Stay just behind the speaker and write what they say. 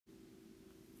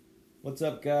What's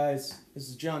up, guys? This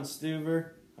is John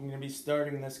Stuver. I'm going to be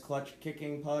starting this Clutch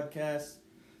Kicking podcast.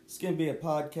 It's going to be a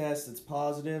podcast that's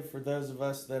positive for those of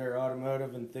us that are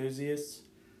automotive enthusiasts.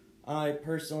 I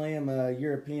personally am a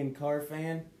European car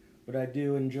fan, but I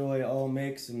do enjoy all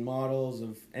makes and models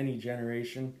of any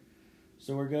generation.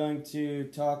 So we're going to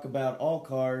talk about all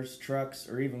cars, trucks,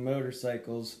 or even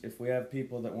motorcycles if we have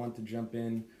people that want to jump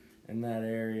in that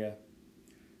area.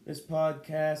 This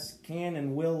podcast can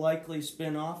and will likely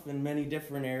spin off in many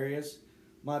different areas.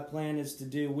 My plan is to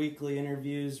do weekly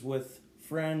interviews with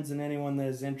friends and anyone that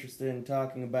is interested in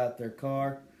talking about their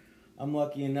car. I'm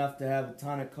lucky enough to have a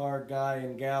ton of car guy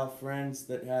and gal friends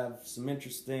that have some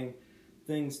interesting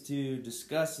things to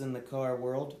discuss in the car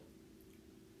world.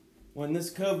 When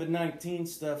this COVID-19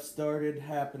 stuff started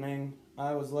happening,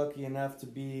 I was lucky enough to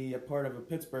be a part of a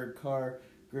Pittsburgh car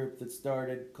group that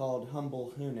started called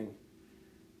Humble Hooning.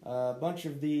 A bunch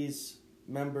of these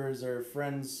members are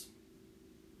friends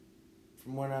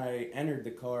from when I entered the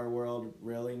car world,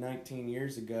 really, 19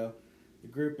 years ago. The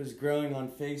group is growing on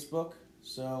Facebook,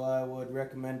 so I would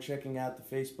recommend checking out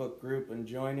the Facebook group and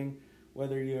joining,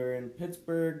 whether you're in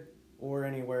Pittsburgh or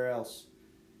anywhere else.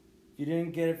 If you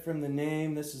didn't get it from the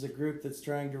name, this is a group that's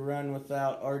trying to run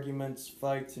without arguments,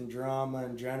 fights, and drama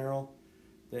in general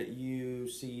that you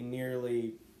see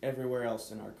nearly everywhere else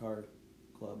in our car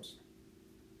clubs.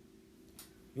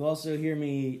 You'll also hear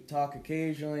me talk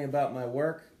occasionally about my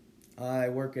work. I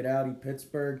work at Audi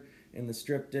Pittsburgh in the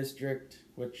Strip District,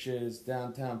 which is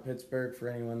downtown Pittsburgh for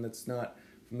anyone that's not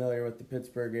familiar with the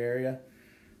Pittsburgh area.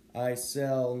 I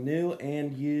sell new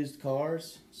and used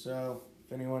cars, so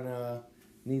if anyone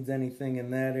needs anything in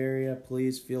that area,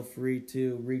 please feel free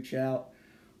to reach out.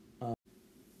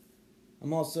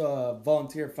 I'm also a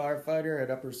volunteer firefighter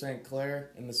at Upper St.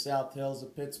 Clair in the South Hills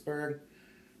of Pittsburgh.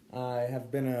 I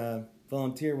have been a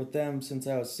volunteer with them since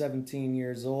I was 17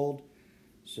 years old,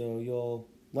 so you'll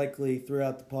likely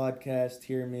throughout the podcast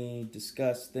hear me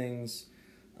discuss things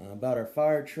about our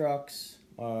fire trucks,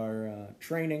 our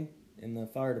training in the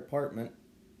fire department,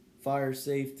 fire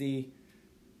safety,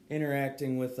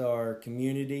 interacting with our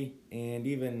community, and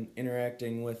even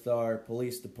interacting with our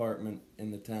police department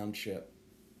in the township.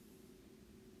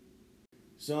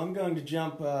 So I'm going to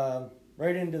jump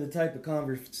right into the type of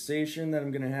conversation that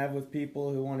I'm going to have with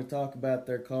people who want to talk about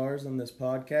their cars on this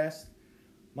podcast.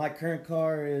 My current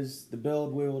car is the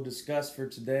build we will discuss for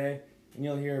today, and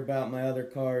you'll hear about my other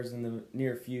cars in the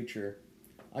near future.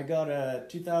 I got a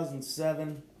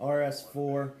 2007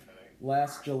 RS4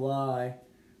 last July,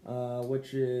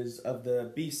 which is of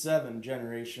the B7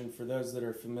 generation for those that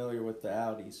are familiar with the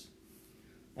Audis.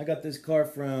 I got this car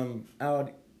from AZ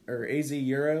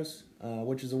Euros,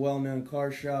 which is a well-known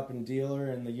car shop and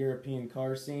dealer in the European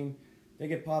car scene. They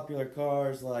get popular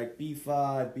cars like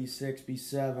B5, B6,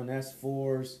 B7,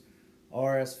 S4s,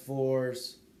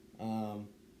 RS4s,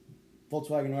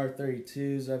 Volkswagen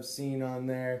R32s I've seen on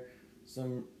there.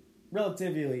 Some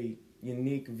relatively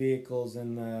unique vehicles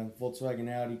in the Volkswagen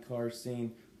Audi car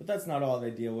scene, but that's not all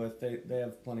they deal with. They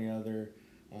have plenty of other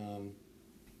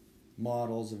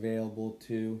models available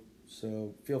too.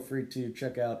 So feel free to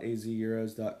check out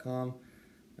azeuros.com.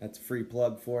 That's a free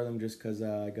plug for them just because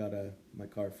I got my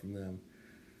car from them.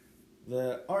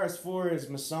 The RS4 is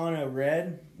Misano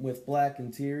red with black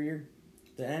interior.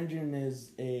 The engine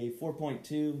is a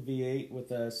 4.2 V8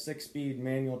 with a 6-speed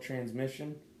manual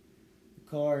transmission. The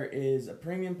car is a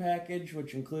premium package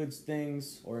which includes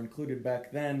things, or included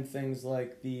back then, things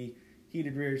like the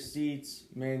heated rear seats,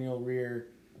 manual rear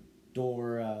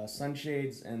door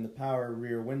sunshades, and the power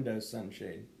rear window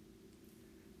sunshade.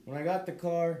 When I got the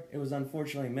car, it was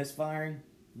unfortunately misfiring.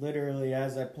 Literally,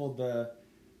 as I pulled the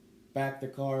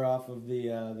car off of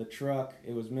the truck,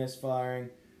 it was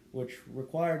misfiring, which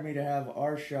required me to have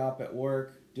our shop at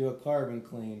work do a carbon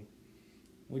clean.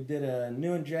 We did a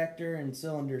new injector in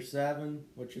cylinder 7,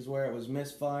 which is where it was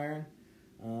misfiring.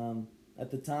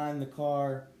 At the time, the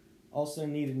car also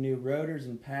needed new rotors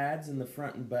and pads in the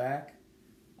front and back.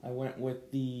 I went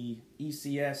with the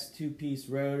ECS 2-piece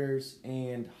rotors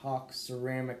and Hawk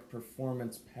ceramic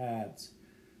performance pads.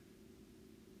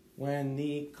 When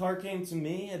the car came to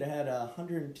me, it had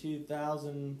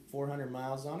 102,400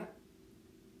 miles on it.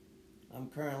 I'm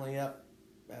currently up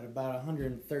at about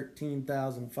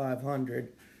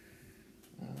 113,500.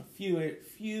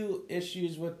 Few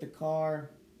issues with the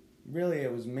car. Really,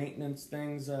 it was maintenance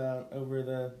things over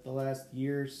the last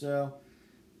year or so.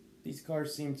 These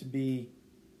cars seem to be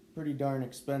pretty darn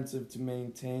expensive to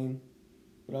maintain,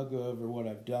 but I'll go over what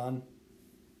I've done.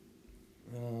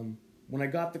 When I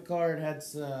got the car, it had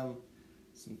some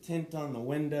tint on the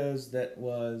windows that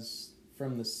was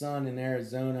from the sun in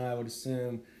Arizona, I would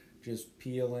assume, just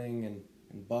peeling and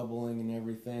bubbling and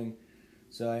everything.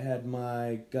 So I had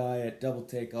my guy at Double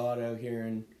Take Auto here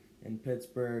in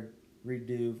Pittsburgh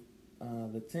redo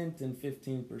the tint in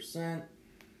 15%.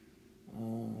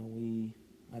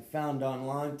 I found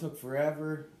online, took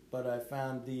forever, but I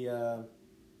found the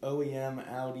OEM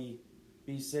Audi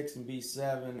B6 and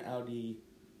B7 Audi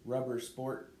rubber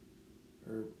sport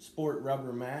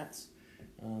rubber mats.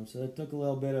 So it took a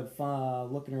little bit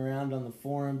of looking around on the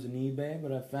forums and eBay,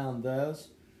 but I found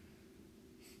those.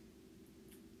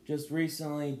 Just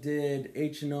recently did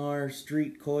H&R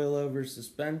Street coilover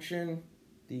suspension,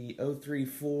 the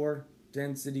 034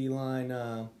 density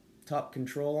line top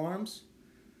control arms.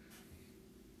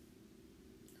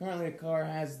 Currently the car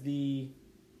has the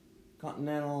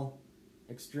Continental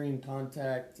Extreme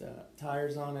Contact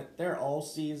tires on it. They're all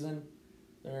season.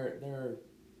 They're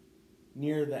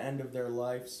near the end of their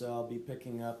life, so I'll be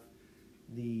picking up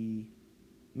the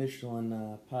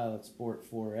Michelin Pilot Sport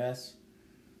 4S.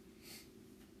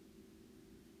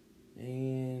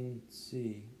 And let's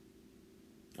see.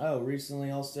 Oh, recently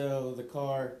also the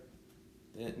car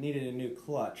it needed a new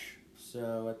clutch.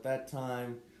 So at that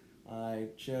time I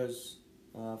chose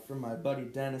from my buddy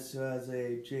Dennis, who has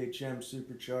a JHM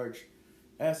Supercharged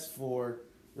S4,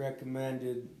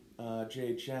 recommended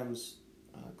JHM's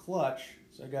clutch.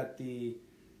 So I got the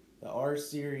R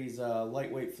Series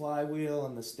lightweight flywheel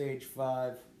and the Stage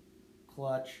 5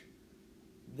 clutch.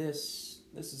 This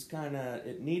is kind of,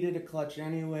 it needed a clutch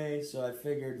anyway, so I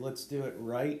figured let's do it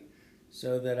right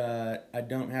so that I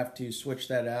don't have to switch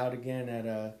that out again at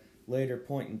a later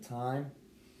point in time.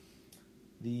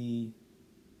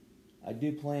 I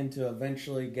do plan to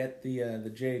eventually get the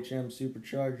JHM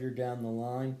Supercharger down the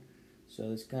line,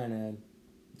 so it's kind of,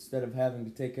 instead of having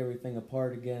to take everything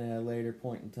apart again at a later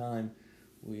point in time,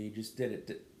 we just did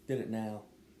it now.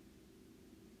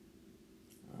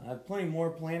 I have plenty more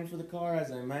planned for the car, as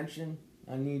I mentioned.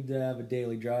 I need to have a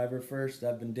daily driver first.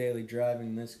 I've been daily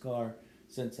driving this car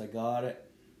since I got it,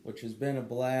 which has been a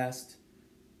blast,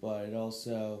 but it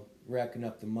also racking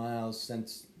up the miles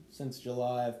since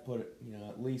July. I've put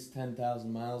at least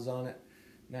 10,000 miles on it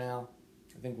now.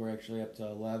 I think we're actually up to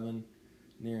 11,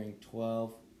 nearing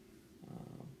 12.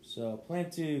 So plan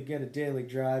to get a daily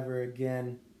driver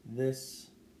again this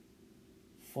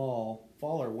fall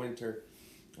or winter,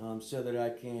 so that I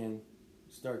can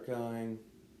start going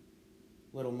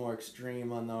a little more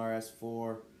extreme on the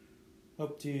RS4.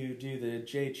 Hope to do the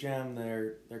JHM,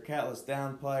 their catless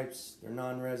downpipes, their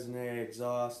non-resonant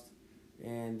exhaust,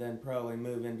 and then probably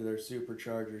move into their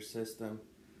supercharger system.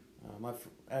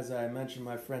 As I mentioned,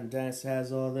 my friend Dennis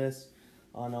has all this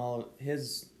on all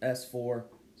his S4,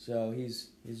 so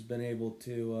he's been able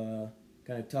to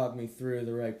kind of talk me through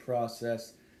the right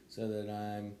process so that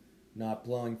I'm not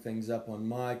blowing things up on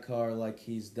my car like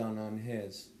he's done on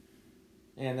his.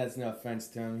 And that's no offense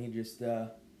to him. He just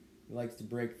he likes to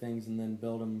break things and then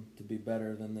build them to be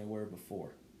better than they were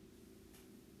before.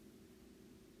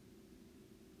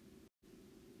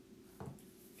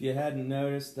 If you hadn't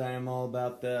noticed, I am all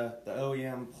about the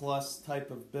OEM Plus type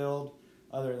of build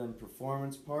other than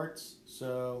performance parts.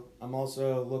 So I'm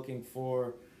also looking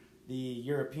for the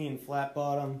European flat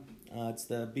bottom. It's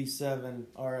the B7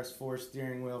 RS4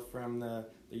 steering wheel from the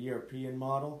European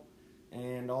model,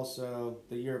 and also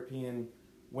the European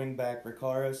wingback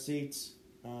Recaro seats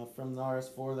from the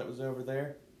RS4 that was over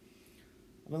there.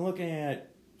 I've been looking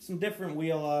at some different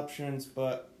wheel options,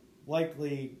 but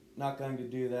likely not going to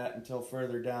do that until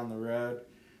further down the road.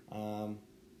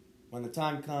 When the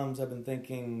time comes, I've been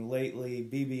thinking lately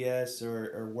BBS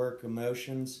or Work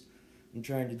Emotions. I'm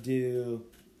trying to do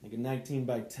like a 19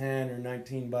 by 10 or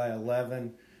 19 by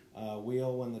 11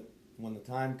 wheel when the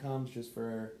time comes, just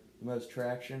for the most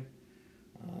traction.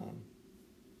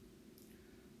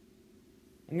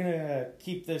 I'm going to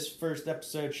keep this first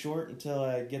episode short until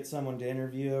I get someone to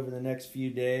interview over the next few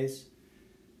days.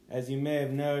 As you may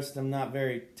have noticed, I'm not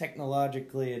very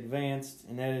technologically advanced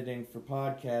in editing for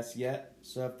podcasts yet,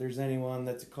 so if there's anyone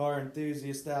that's a car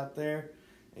enthusiast out there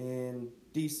and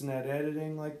decent at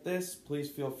editing like this, please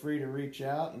feel free to reach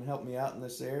out and help me out in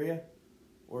this area,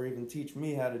 or even teach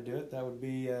me how to do it. That would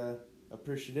be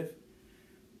appreciative.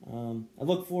 I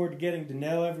look forward to getting to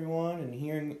know everyone and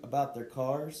hearing about their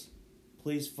cars.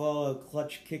 Please follow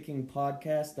Clutch Kicking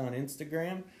Podcast on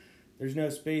Instagram. There's no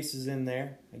spaces in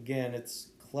there. Again, it's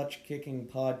Clutch Kicking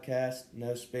Podcast,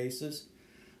 no spaces.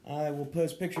 I will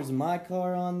post pictures of my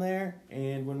car on there,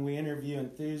 and when we interview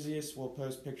enthusiasts, we'll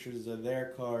post pictures of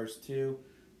their cars too.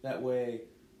 That way,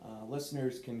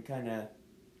 listeners can kind of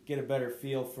get a better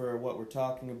feel for what we're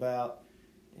talking about,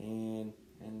 and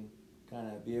kind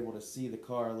of be able to see the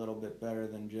car a little bit better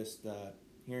than just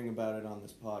hearing about it on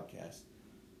this podcast.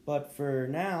 But for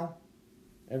now,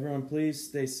 everyone please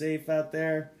stay safe out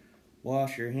there,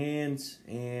 wash your hands,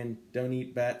 and don't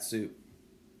eat bat soup.